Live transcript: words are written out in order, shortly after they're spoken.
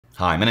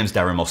Hi, my name is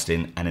Darren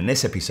Mostyn, and in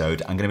this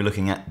episode I'm going to be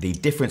looking at the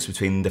difference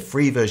between the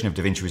free version of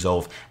DaVinci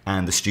Resolve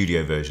and the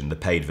studio version, the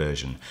paid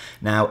version.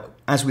 Now,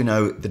 as we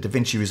know, the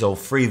DaVinci Resolve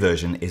free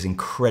version is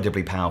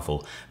incredibly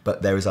powerful,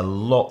 but there is a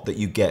lot that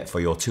you get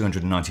for your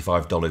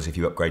 $295 if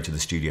you upgrade to the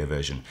studio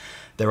version.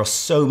 There are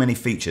so many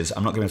features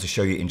I'm not going to be able to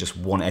show you in just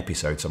one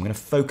episode, so I'm going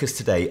to focus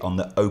today on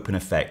the open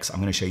effects.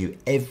 I'm going to show you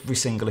every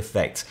single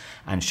effect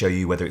and show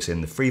you whether it's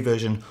in the free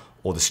version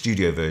or the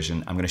studio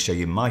version. I'm going to show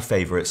you my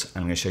favorites, and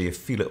I'm going to show you a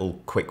few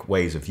little quick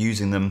ways of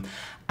using them,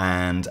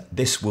 and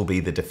this will be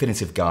the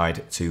definitive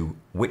guide to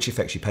which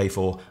effects you pay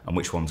for and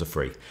which ones are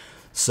free.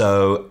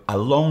 So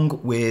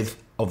along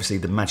with obviously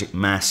the Magic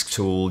Mask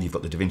tool, you've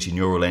got the Davinci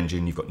Neural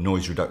Engine, you've got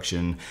noise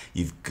reduction,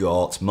 you've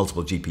got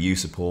multiple GPU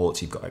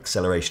support, you've got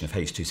acceleration of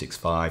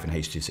H.265 and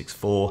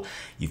H.264,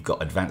 you've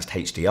got advanced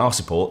HDR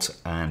support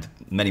and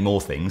many more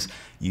things.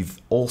 You've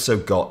also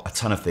got a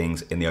ton of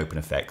things in the open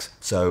effects.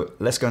 So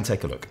let's go and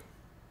take a look.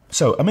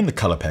 So I'm in the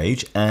color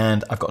page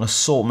and I've got an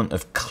assortment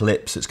of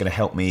clips that's going to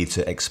help me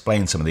to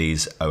explain some of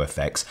these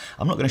effects.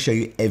 I'm not going to show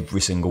you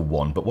every single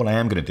one, but what I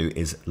am going to do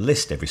is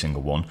list every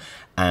single one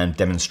and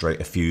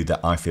demonstrate a few that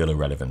I feel are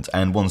relevant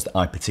and ones that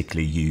I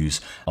particularly use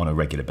on a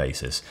regular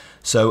basis.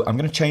 So I'm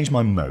going to change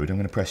my mode. I'm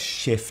going to press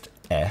Shift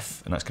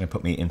F, and that's going to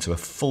put me into a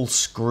full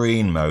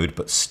screen mode,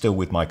 but still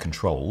with my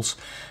controls.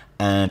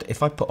 And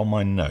if I put on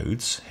my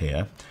nodes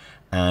here,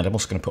 and I'm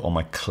also going to put on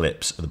my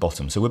clips at the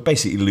bottom. So we're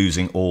basically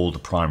losing all the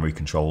primary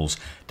controls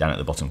down at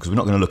the bottom because we're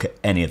not going to look at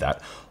any of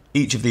that.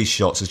 Each of these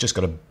shots has just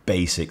got a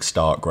basic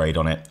start grade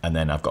on it, and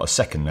then I've got a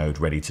second node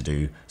ready to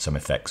do some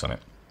effects on it.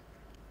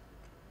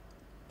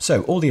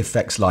 So all the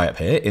effects lie up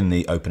here in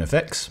the open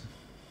effects,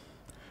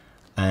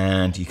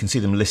 and you can see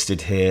them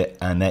listed here,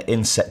 and they're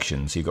in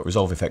sections. So you've got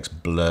Resolve Effects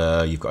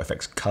Blur, you've got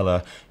Effects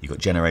Color, you've got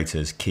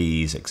Generators,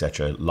 Keys,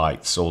 etc.,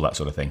 Lights, all that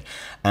sort of thing.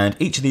 And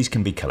each of these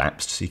can be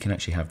collapsed, so you can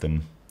actually have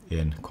them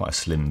in quite a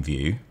slim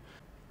view.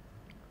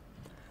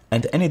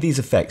 And any of these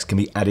effects can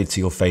be added to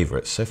your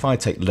favorites. So if I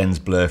take Lens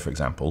Blur, for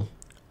example,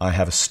 I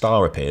have a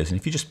star appears, and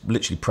if you just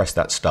literally press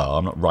that star,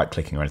 I'm not right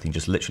clicking or anything,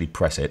 just literally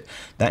press it,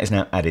 that is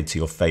now added to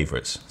your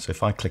favorites. So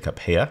if I click up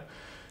here,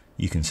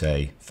 you can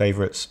say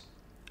favorites,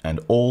 and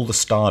all the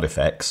starred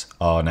effects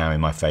are now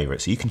in my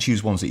favorites. So you can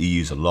choose ones that you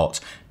use a lot,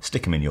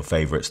 stick them in your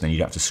favorites, and then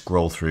you'd have to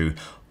scroll through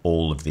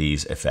all of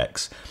these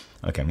effects.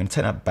 Okay, I'm going to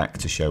take that back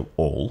to show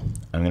all.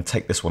 I'm going to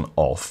take this one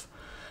off.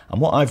 And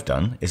what I've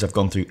done is I've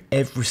gone through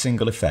every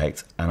single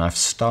effect and I've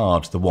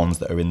starred the ones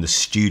that are in the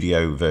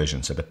studio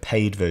version, so the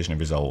paid version of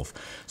Resolve.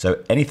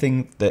 So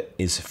anything that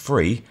is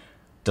free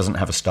doesn't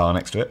have a star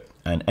next to it,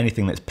 and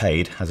anything that's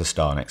paid has a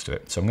star next to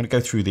it. So I'm going to go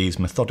through these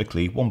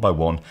methodically one by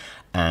one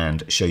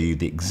and show you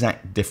the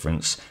exact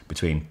difference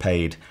between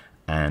paid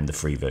and the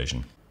free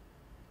version.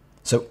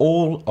 So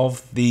all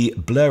of the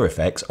blur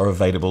effects are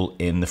available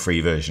in the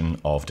free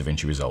version of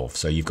DaVinci Resolve.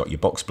 So you've got your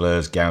box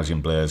blurs,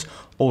 Gaussian blurs,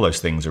 all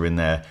those things are in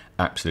there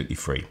absolutely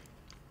free.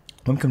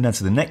 When we come down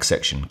to the next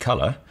section,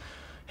 color,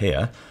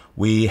 here,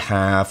 we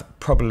have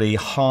probably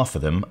half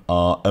of them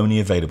are only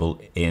available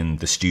in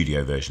the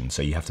studio version,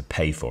 so you have to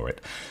pay for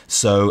it.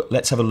 So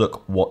let's have a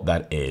look what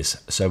that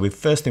is. So the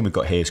first thing we've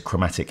got here is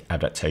Chromatic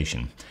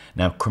Adaptation.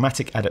 Now,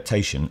 Chromatic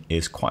Adaptation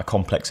is quite a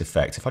complex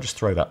effect. If I just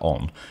throw that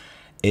on,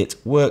 it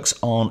works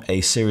on a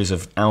series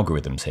of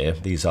algorithms here.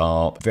 These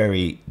are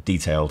very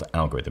detailed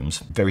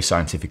algorithms, very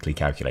scientifically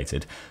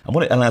calculated. And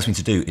what it allows me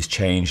to do is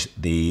change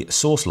the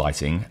source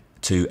lighting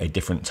to a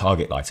different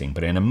target lighting,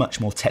 but in a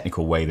much more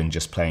technical way than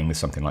just playing with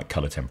something like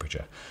color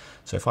temperature.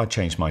 So if I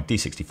change my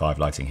D65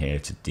 lighting here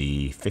to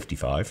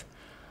D55,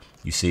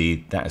 you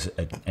see that has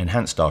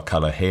enhanced our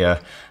color here,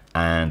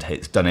 and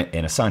it's done it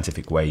in a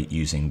scientific way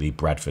using the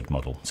Bradford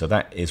model. So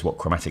that is what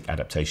Chromatic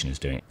Adaptation is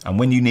doing. And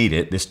when you need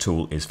it, this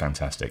tool is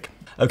fantastic.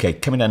 Okay,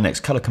 coming down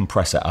next, Color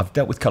Compressor. I've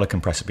dealt with Color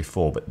Compressor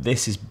before, but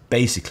this is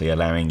basically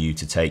allowing you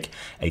to take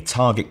a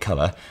target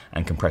color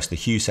and compress the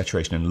hue,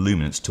 saturation, and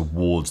luminance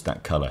towards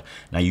that color.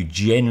 Now, you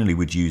generally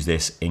would use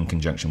this in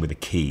conjunction with a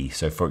key.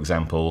 So for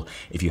example,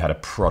 if you had a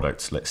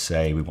product, let's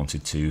say we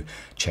wanted to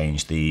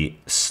change the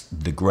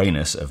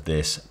grayness of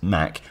this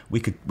Mac, we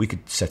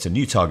could set a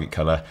new target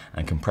color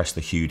and compress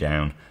the hue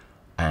down.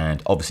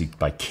 And obviously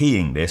by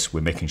keying this,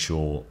 we're making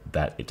sure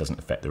that it doesn't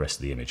affect the rest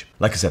of the image.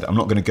 Like I said, I'm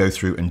not going to go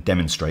through and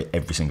demonstrate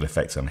every single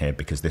effect on here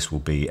because this will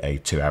be a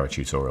 2-hour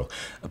tutorial.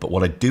 But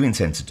what I do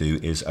intend to do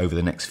is over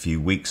the next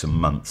few weeks and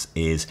months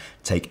is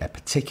take a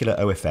particular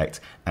O effect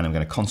and I'm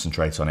going to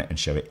concentrate on it and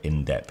show it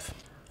in depth.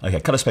 Okay,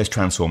 Color Space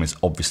Transform is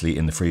obviously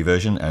in the free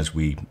version as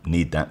we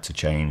need that to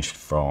change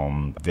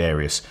from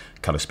various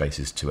color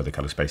spaces to other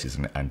color spaces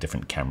and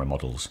different camera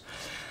models.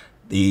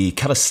 The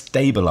Color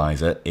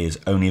Stabilizer is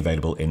only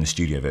available in the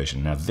studio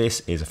version. Now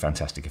this is a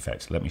fantastic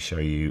effect. Let me show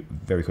you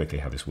very quickly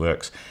how this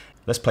works.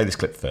 Let's play this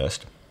clip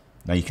first.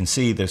 Now you can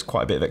see there's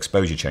quite a bit of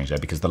exposure change there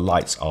because the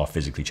lights are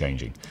physically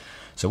changing.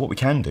 So what we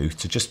can do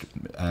to just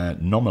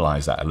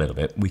normalize that a little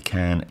bit, we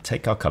can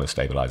take our Color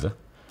Stabilizer.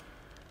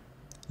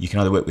 You can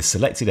either work with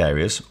selected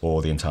areas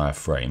or the entire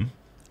frame.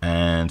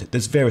 And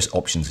there's various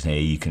options in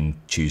here. You can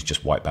choose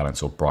just white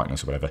balance or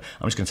brightness or whatever.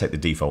 I'm just going to take the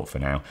default for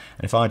now.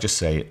 And if I just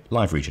say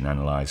live region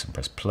analyze and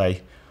press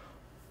play,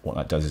 what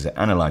that does is it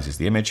analyzes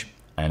the image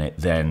and it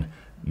then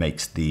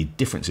makes the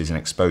differences in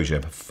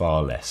exposure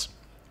far less.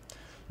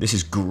 This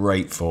is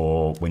great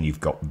for when you've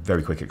got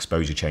very quick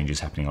exposure changes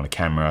happening on a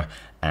camera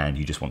and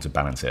you just want to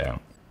balance it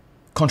out.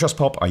 Contrast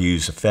pop I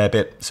use a fair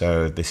bit,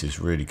 so this is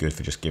really good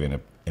for just giving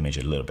an image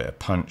a little bit of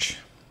punch.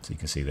 So you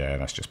can see there,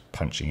 that's just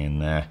punching in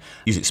there.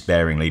 Use it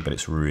sparingly, but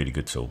it's a really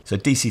good tool. So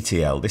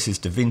DCTL, this is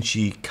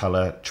Davinci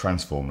Color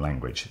Transform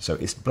language. So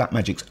it's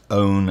Blackmagic's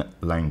own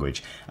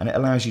language, and it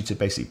allows you to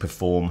basically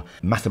perform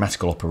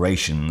mathematical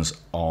operations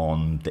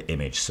on the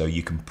image. So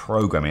you can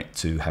program it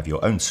to have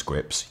your own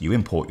scripts, you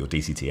import your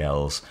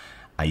DCTLs,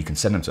 you can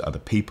send them to other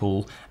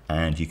people,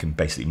 and you can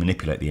basically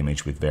manipulate the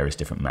image with various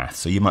different maths.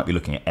 So you might be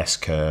looking at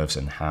S-curves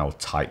and how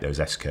tight those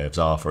S-curves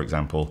are, for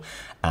example.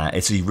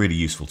 It's a really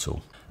useful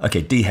tool.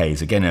 Okay,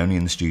 dehaze, again, only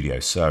in the studio.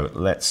 So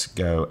let's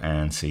go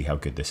and see how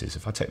good this is.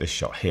 If I take this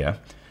shot here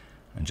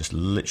and just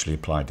literally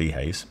apply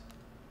dehaze,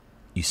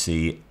 you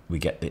see we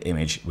get the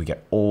image, we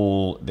get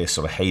all this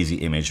sort of hazy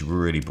image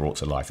really brought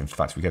to life. In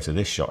fact, if we go to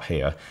this shot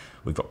here,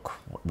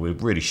 we're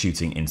really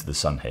shooting into the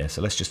sun here.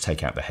 So let's just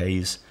take out the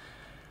haze.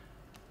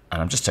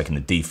 And I'm just taking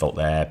the default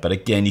there. But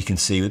again, you can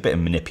see with a bit of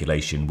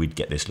manipulation, we'd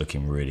get this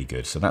looking really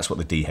good. So that's what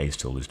the dehaze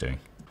tool is doing.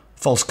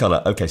 False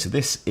color. Okay, so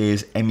this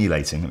is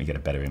emulating. Let me get a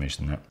better image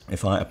than that.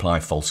 If I apply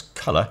false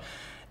color,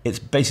 it's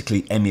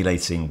basically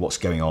emulating what's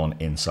going on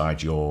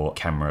inside your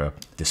camera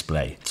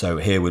display. So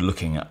here we're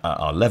looking at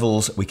our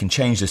levels. We can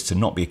change this to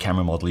not be a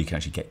camera model. You can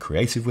actually get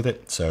creative with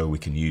it. So we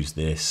can use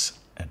this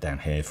down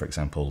here, for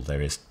example,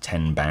 there is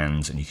 10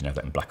 bands and you can have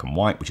that in black and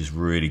white, which is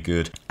really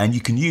good. And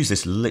you can use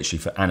this literally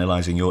for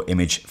analyzing your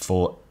image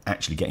for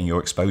actually getting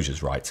your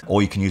exposures right.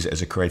 Or you can use it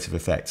as a creative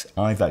effect.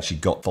 I've actually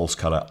got false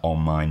color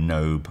on my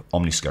Nobe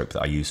Omniscope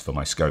that I use for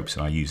my scopes,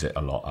 and I use it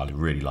a lot. I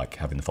really like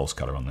having the false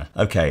color on there.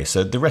 Okay,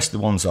 so the rest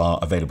of the ones are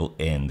available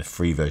in the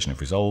free version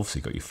of Resolve. So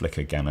you've got your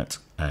flicker, gamut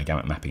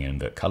mapping, and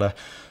invert color.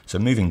 So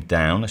moving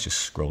down, let's just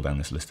scroll down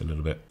this list a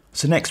little bit.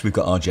 So next we've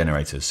got our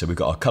generators. So we've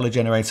got our color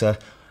generator,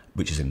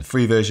 which is in the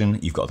free version.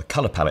 You've got the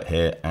color palette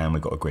here, and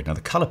we've got a grid. Now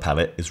the color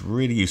palette is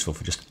really useful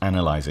for just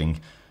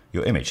analyzing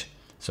your image.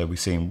 So we're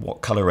seeing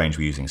what color range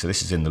we're using. So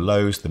this is in the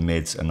lows, the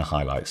mids, and the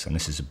highlights. And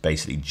this is a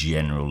basically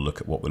general look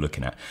at what we're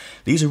looking at.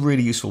 These are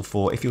really useful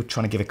for if you're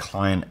trying to give a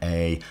client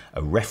a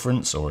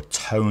reference or a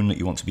tone that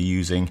you want to be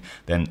using,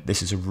 then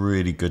this is a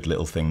really good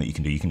little thing that you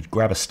can do. You can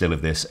grab a still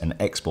of this and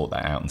export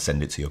that out and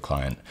send it to your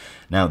client.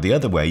 Now, the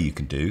other way you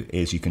can do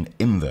is you can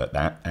invert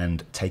that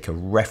and take a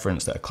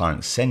reference that a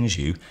client sends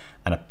you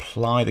and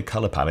apply the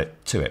color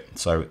palette to it.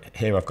 So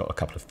here I've got a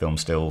couple of film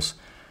stills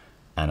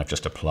and I've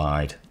just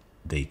applied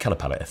the color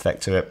palette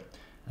effect to it,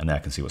 and there I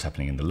can see what's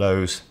happening in the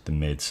lows, the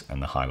mids,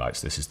 and the highlights.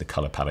 This is the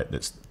color palette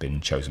that's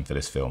been chosen for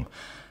this film.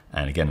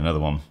 And again, another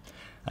one.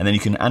 And then you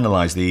can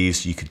analyze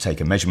these. You could take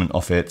a measurement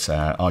off it,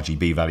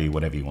 RGB value,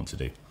 whatever you want to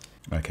do.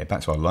 Okay,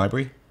 back to our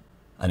library.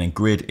 And then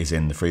grid is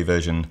in the free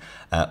version.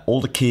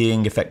 All the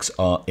keying effects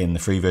are in the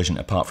free version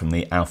apart from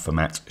the alpha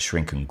matte,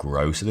 shrink and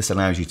grow. So this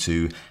allows you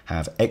to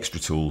have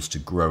extra tools to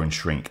grow and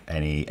shrink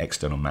any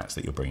external mattes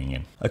that you're bringing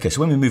in. Okay,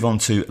 so when we move on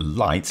to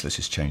light, let's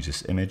just change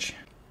this image.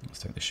 Let's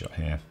take this shot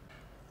here.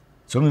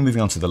 So when we're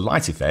moving on to the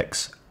light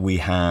effects, we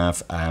have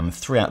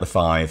 3 out of the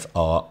 5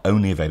 are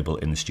only available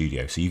in the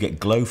studio. So you get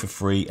glow for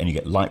free and you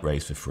get light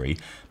rays for free.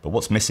 But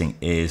what's missing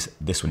is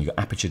this one. You've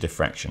got aperture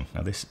diffraction.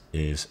 Now this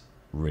is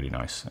really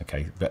nice.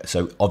 Okay,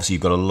 so obviously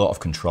you've got a lot of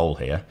control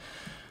here.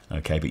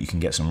 Okay, but you can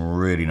get some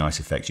really nice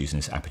effects using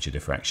this aperture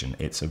diffraction.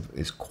 It's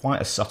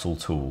quite a subtle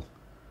tool.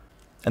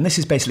 And this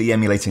is basically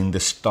emulating the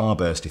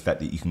starburst effect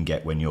that you can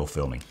get when you're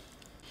filming.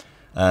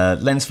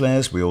 Lens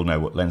flares, we all know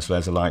what lens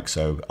flares are like,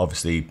 so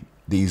obviously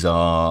these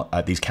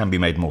can be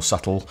made more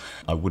subtle.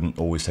 I wouldn't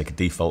always take a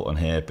default on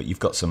here, but you've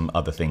got some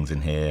other things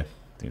in here.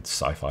 It's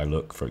sci-fi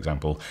look, for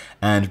example.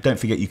 And don't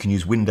forget you can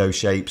use window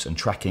shapes and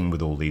tracking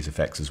with all these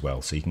effects as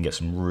well, so you can get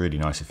some really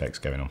nice effects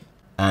going on.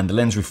 And the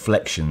lens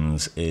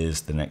reflections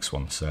is the next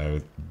one.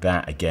 So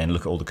that, again,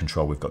 look at all the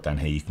control we've got down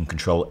here. You can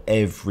control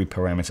every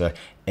parameter,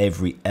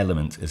 every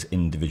element is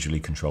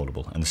individually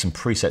controllable. And there's some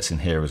presets in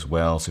here as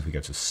well. So if we go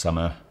to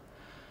summer,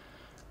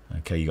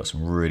 okay, you've got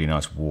some really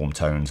nice warm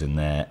tones in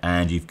there,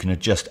 and you can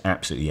adjust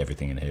absolutely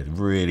everything in here.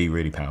 Really,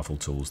 really powerful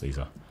tools these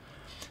are.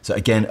 So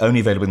again, only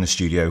available in the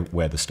studio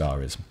where the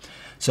star is.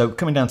 So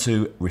coming down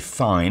to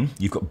refine,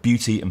 you've got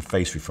beauty and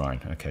face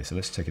refine. Okay, so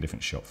let's take a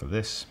different shot for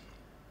this.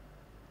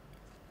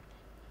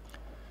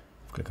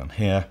 Click on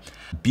here.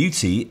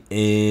 Beauty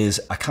is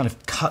a kind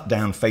of cut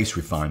down face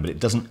refine, but it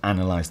doesn't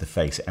analyze the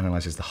face, it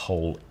analyzes the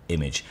whole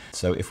image.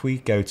 So if we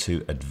go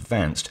to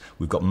advanced,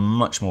 we've got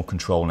much more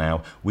control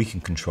now. We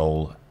can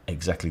control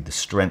exactly the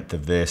strength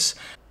of this,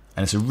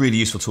 and it's a really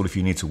useful tool if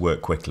you need to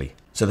work quickly.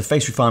 So the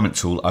face refinement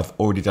tool, I've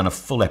already done a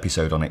full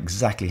episode on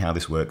exactly how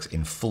this works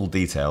in full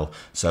detail,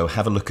 so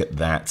have a look at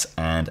that,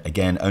 and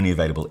again, only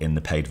available in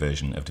the paid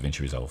version of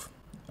Davinci Resolve.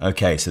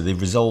 Okay, so the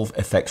Resolve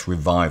Effects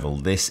Revival,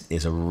 this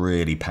is a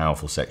really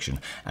powerful section,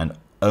 and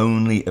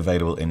only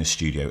available in the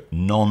studio.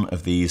 None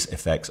of these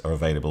effects are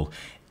available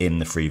in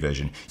the free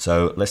version.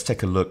 So let's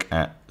take a look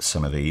at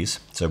some of these.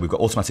 So we've got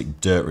automatic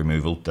dirt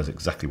removal, does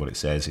exactly what it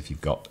says. If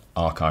you've got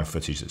archive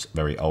footage that's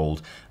very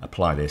old,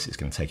 apply this, it's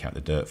going to take out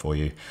the dirt for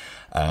you.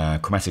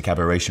 Chromatic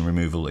aberration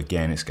removal,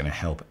 again, it's going to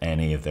help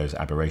any of those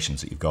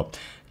aberrations that you've got.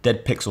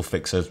 Dead pixel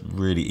fixer,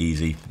 really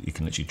easy. You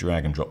can literally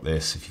drag and drop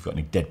this if you've got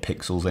any dead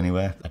pixels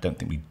anywhere. I don't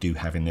think we do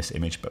have in this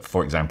image, but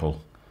for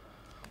example,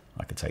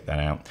 I could take that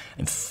out.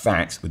 In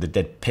fact, with the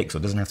dead pixel,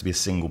 it doesn't have to be a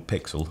single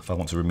pixel. If I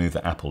want to remove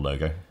the Apple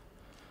logo,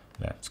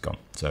 there, it's gone.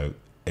 So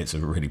it's a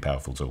really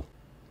powerful tool.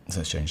 So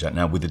let's change that.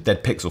 Now with the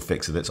dead pixel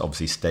fixer, that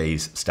obviously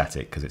stays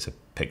static because it's a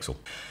pixel.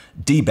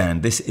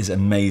 D-band, this is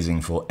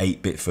amazing for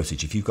 8-bit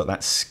footage. If you've got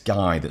that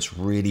sky that's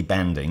really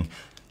banding,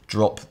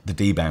 drop the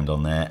D-band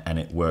on there and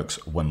it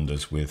works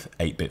wonders with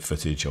 8-bit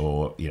footage,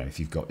 or if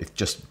you've got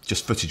just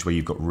footage where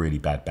you've got really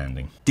bad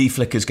banding.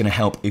 D-flicker is going to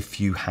help if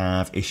you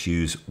have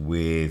issues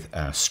with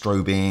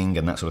strobing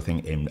and that sort of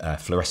thing in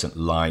fluorescent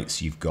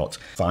lights. You've got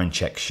fine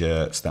check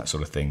shirts, that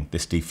sort of thing.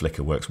 This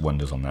D-flicker works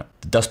wonders on that.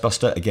 The dust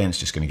buster, again, it's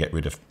just going to get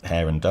rid of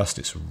hair and dust.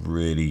 It's a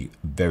really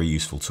very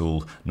useful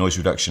tool. Noise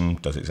reduction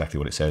does exactly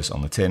what it says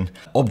on the tin.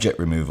 Object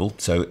removal,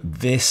 so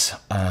this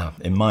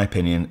in my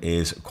opinion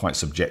is quite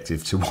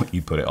subjective to what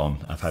you put it on.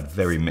 I've had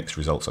very mixed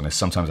results on this.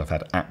 Sometimes I've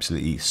had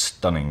absolutely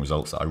stunning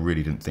results that I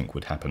really didn't think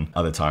would happen.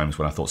 Other times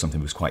when I thought something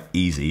was quite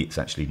easy, it's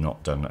actually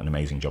not done an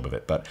amazing job of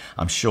it. But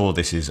I'm sure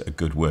this is a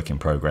good work in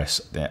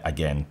progress.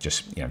 Again,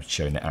 just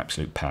showing the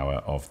absolute power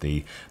of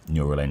the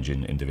neural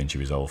engine in Davinci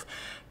Resolve.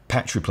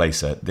 Patch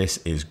replacer, this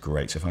is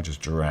great. So if I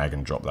just drag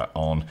and drop that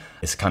on,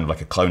 it's kind of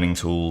like a cloning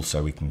tool.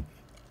 So we can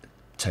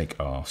take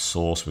our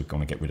source, we're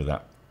going to get rid of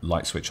that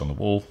light switch on the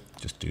wall,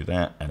 just do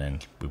that, and then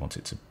we want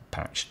it to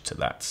patch to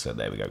that. So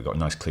there we go, we've got a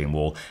nice clean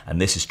wall, and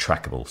this is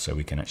trackable, so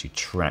we can actually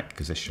track,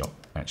 because this shot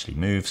actually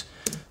moves,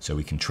 so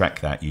we can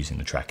track that using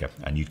the tracker,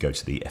 and you'd go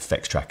to the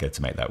effects tracker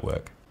to make that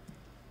work.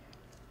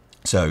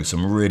 So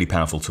some really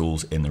powerful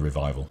tools in the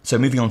Revival. So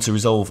moving on to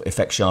Resolve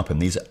Effects Sharpen,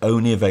 these are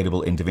only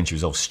available in Davinci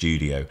Resolve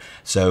Studio,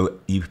 so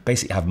you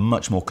basically have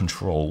much more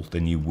control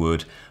than you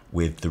would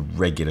with the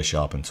regular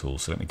Sharpen tool.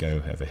 So let me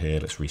go over here,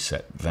 let's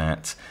reset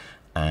that.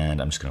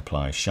 And I'm just going to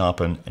apply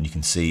Sharpen, and you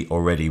can see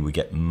already we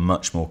get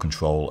much more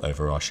control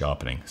over our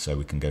sharpening. So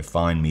we can go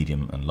fine,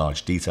 medium and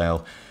large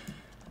detail.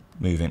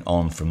 Moving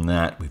on from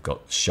that, we've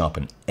got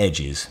Sharpen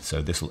Edges.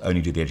 So this will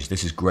only do the edges.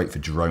 This is great for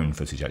drone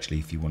footage actually.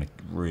 If you want to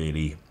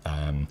really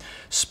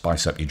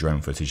spice up your drone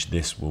footage,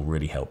 this will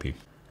really help you.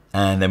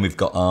 And then we've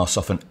got our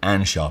Soften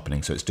and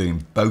Sharpening. So it's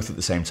doing both at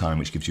the same time,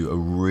 which gives you a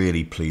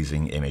really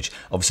pleasing image.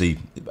 Obviously,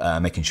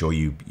 making sure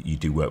you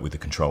do work with the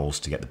controls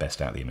to get the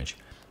best out of the image.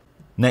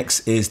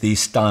 Next is the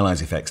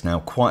Stylize Effects.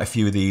 Now, quite a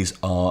few of these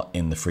are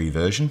in the free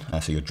version.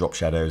 So your drop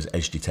shadows,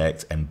 edge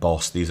detect,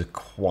 emboss, these are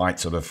quite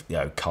sort of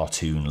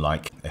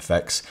cartoon-like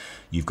effects.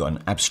 You've got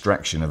an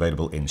abstraction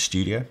available in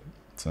Studio.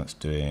 So that's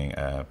doing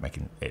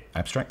making it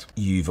abstract.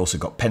 You've also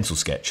got pencil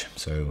sketch.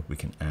 So we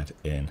can add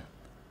in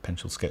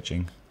pencil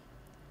sketching.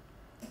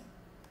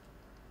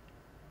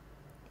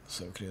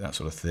 So we can do that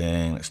sort of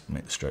thing. Let's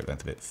make the stroke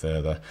length a bit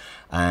further.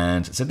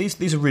 And so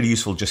these are really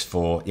useful just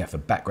for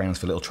backgrounds,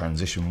 for little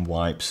transition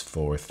wipes,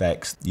 for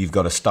effects. You've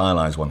got a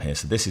stylized one here.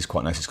 So this is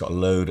quite nice. It's got a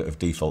load of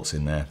defaults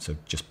in there. So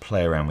just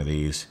play around with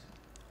these.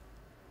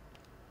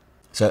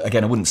 So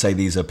again, I wouldn't say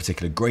these are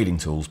particular grading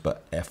tools,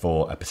 but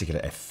for a particular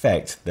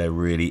effect, they're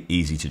really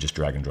easy to just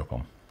drag and drop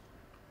on.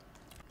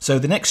 So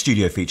the next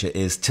studio feature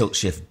is Tilt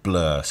Shift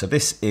Blur. So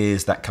this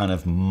is that kind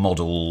of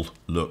model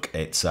look.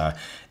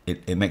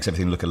 It makes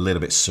everything look a little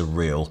bit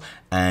surreal,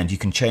 and you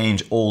can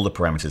change all the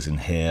parameters in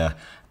here.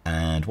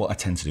 And what I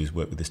tend to do is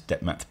work with this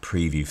depth map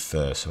preview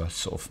first. So I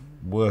sort of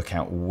work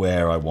out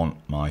where I want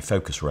my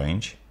focus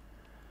range.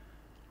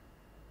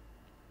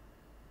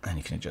 And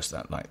you can adjust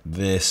that like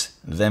this,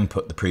 then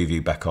put the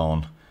preview back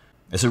on.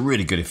 It's a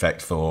really good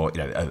effect for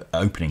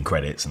opening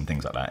credits and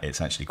things like that.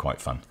 It's actually quite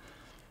fun.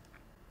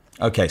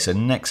 Okay, so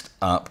next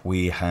up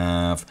we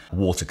have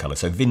Watercolor.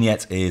 So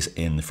Vignette is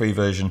in the free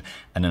version,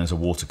 and then there's a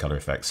Watercolor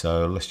effect.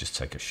 So let's just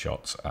take a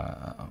shot.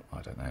 I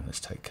don't know. Let's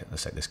take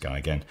this guy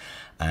again,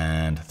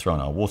 and throw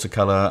on our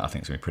Watercolor. I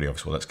think it's going to be pretty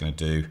obvious what that's going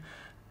to do.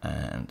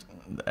 And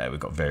there we've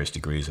got various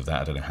degrees of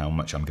that. I don't know how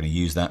much I'm going to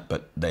use that,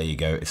 but there you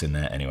go. It's in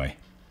there anyway.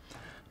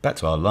 Back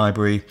to our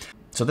library.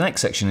 So the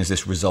next section is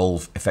this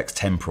Resolve Effects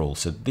Temporal.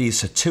 So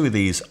two of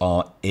these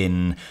are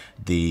in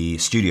the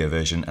studio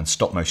version, and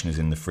stop motion is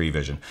in the free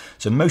version.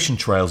 So motion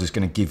trails is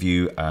going to give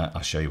you,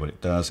 I'll show you what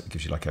it does. It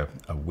gives you like a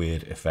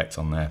weird effect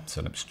on there.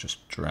 So let's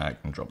just drag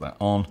and drop that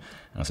on.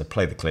 And as I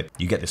play the clip,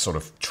 you get this sort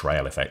of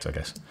trail effect, I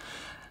guess.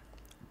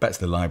 Back to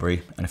the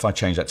library. And if I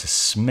change that to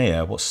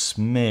smear, what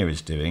smear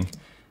is doing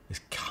is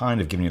kind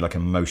of giving you like a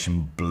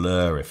motion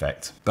blur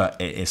effect, but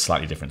it is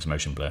slightly different to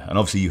motion blur. And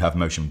obviously you have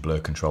motion blur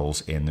controls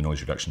in the noise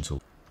reduction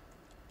tool.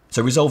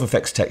 So Resolve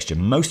Effects Texture,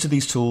 most of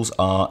these tools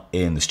are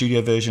in the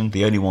studio version.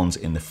 The only ones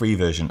in the free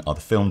version are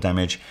the film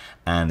damage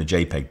and the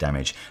JPEG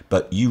damage,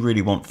 but you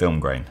really want film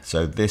grain.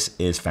 So this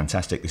is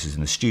fantastic. This is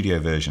in the studio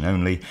version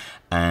only,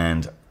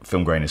 and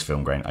film grain is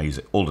film grain. I use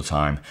it all the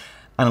time.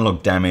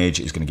 Analog damage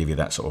is going to give you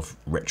that sort of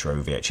retro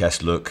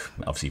VHS look.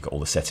 Obviously you've got all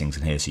the settings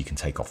in here so you can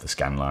take off the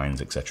scan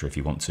lines, etc. if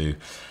you want to.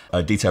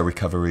 Detail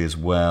recovery as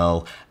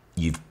well.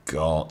 You've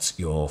got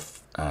your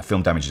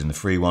film damages in the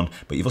free one,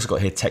 but you've also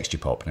got here texture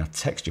pop. Now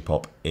texture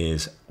pop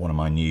is one of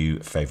my new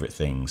favorite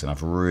things, and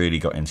I've really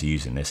got into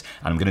using this,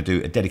 and I'm going to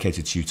do a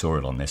dedicated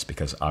tutorial on this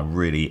because I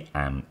really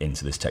am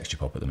into this texture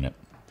pop at the minute.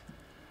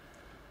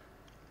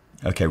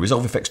 Okay,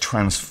 Resolve Effects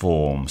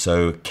Transform.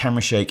 So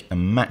Camera Shake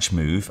and Match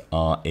Move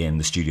are in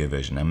the studio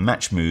version. And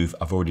Match Move,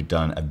 I've already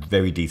done a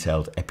very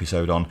detailed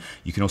episode on.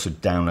 You can also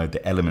download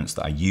the elements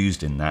that I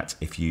used in that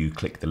if you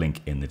click the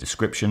link in the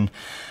description.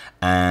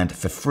 And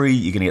for free,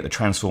 you're going to get the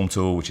Transform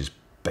tool, which is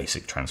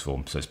basic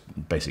transform, so it's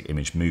basic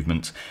image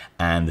movement,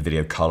 and the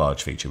video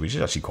collage feature, which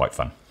is actually quite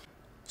fun.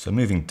 So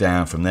moving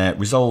down from there,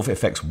 Resolve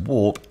Effects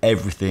Warp,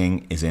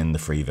 everything is in the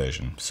free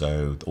version.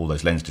 So all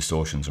those lens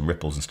distortions and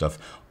ripples and stuff,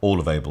 all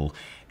available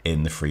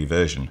in the free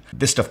version.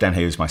 This stuff down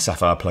here is my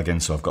Sapphire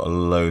plugin, so I've got a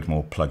load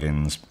more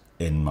plugins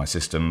in my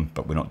system,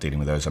 but we're not dealing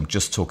with those. I'm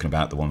just talking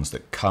about the ones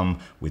that come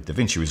with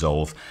DaVinci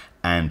Resolve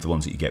and the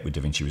ones that you get with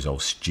DaVinci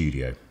Resolve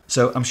Studio.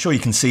 So I'm sure you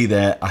can see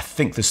there, I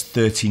think there's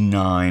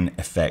 39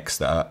 effects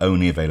that are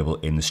only available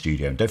in the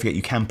studio. And don't forget,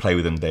 you can play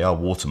with them. They are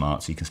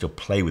watermarked, so you can still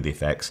play with the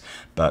effects,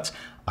 but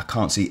I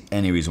can't see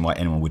any reason why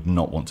anyone would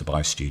not want to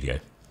buy Studio.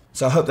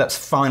 So I hope that's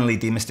finally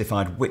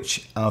demystified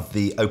which of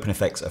the open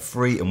effects are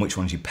free and which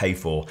ones you pay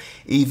for.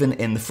 Even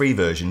in the free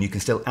version, you can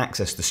still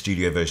access the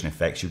studio version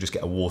effects. You'll just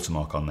get a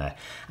watermark on there.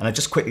 And I'd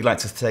just quickly like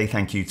to say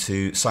thank you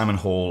to Simon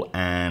Hall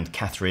and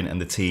Catherine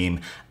and the team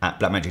at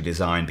Blackmagic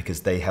Design, because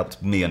they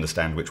helped me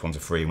understand which ones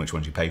are free and which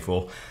ones you pay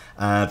for.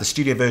 The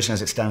studio version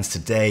as it stands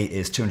today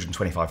is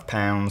 £225,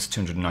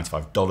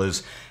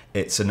 $295.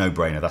 It's a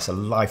no-brainer. That's a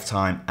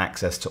lifetime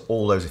access to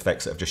all those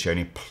effects that I've just shown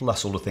you,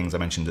 plus all the things I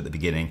mentioned at the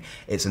beginning.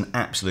 It's an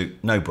absolute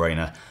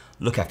no-brainer.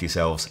 Look after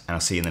yourselves, and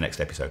I'll see you in the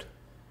next episode.